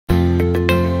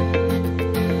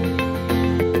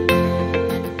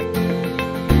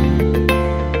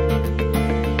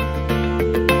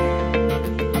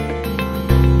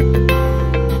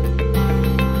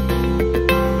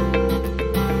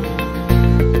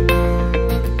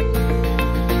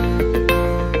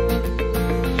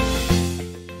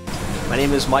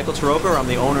name is Michael Toroker. I'm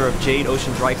the owner of Jade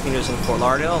Ocean Dry Cleaners in Fort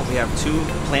Lauderdale. We have 2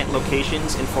 plant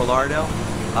locations in Fort Lauderdale.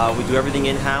 We do everything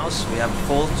in-house. We have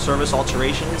full service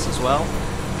alterations as well.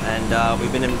 And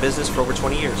we've been in business for over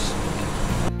 20 years.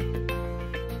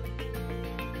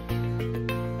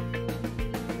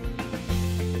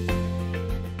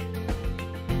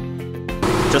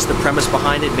 Just the premise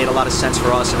behind it made a lot of sense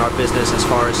for us in our business as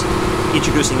far as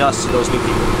introducing us to those new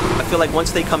people. I feel like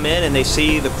once they come in and they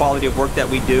see the quality of work that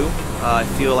we do, I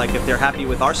feel like if they're happy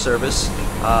with our service,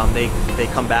 they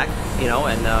come back, you know,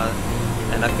 and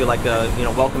I feel like you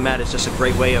know, Welcomemat is just a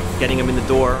great way of getting them in the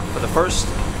door for the first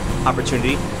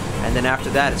opportunity, and then after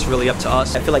that it's really up to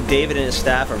us. I feel like David and his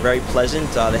staff are very pleasant.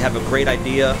 They have a great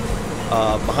idea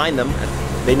behind them.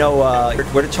 They know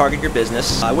where to target your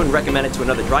business. I wouldn't recommend it to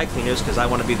another dry cleaners because I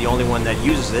want to be the only one that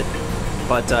uses it.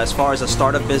 But as far as a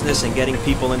startup business and getting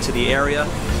people into the area,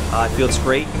 I feel it's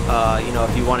great. You know,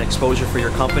 if you want exposure for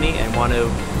your company and want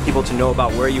people to know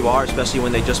about where you are, especially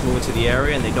when they just move into the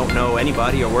area and they don't know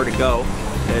anybody or where to go,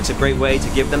 it's a great way to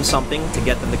give them something, to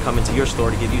get them to come into your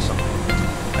store to give you something.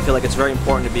 I feel like it's very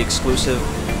important to be exclusive.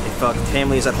 If a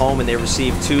family is at home and they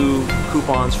receive 2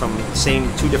 coupons from the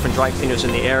same 2 different dry cleaners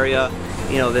in the area,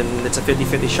 you know, then it's a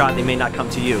 50-50 shot they may not come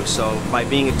to you. So by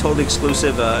being totally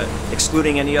exclusive,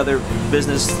 excluding any other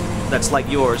business that's like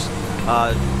yours,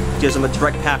 gives them a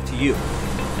direct path to you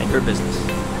and your business.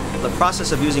 The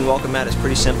process of using Welcomemat is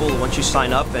pretty simple. Once you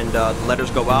sign up and the letters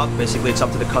go out, basically it's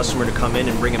up to the customer to come in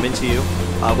and bring them into you.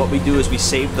 What we do is we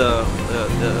save the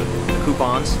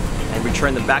coupons and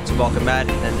return them back to Welcomemat,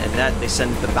 and that they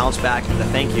send the bounce back and the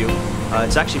thank you.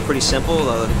 It's actually pretty simple.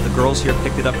 The girls here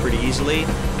picked it up pretty easily,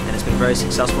 and it's been very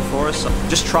successful for us. So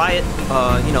just try it,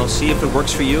 you know, see if it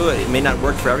works for you. It may not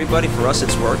work for everybody. For us,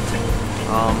 it's worked.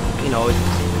 You know,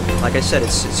 like I said,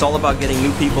 it's all about getting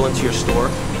new people into your store.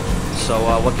 So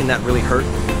what can that really hurt?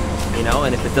 You know,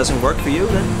 and if it doesn't work for you,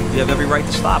 then you have every right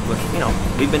to stop. But you know,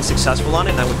 we've been successful on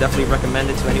it, and I would definitely recommend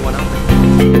it to anyone out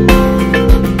there.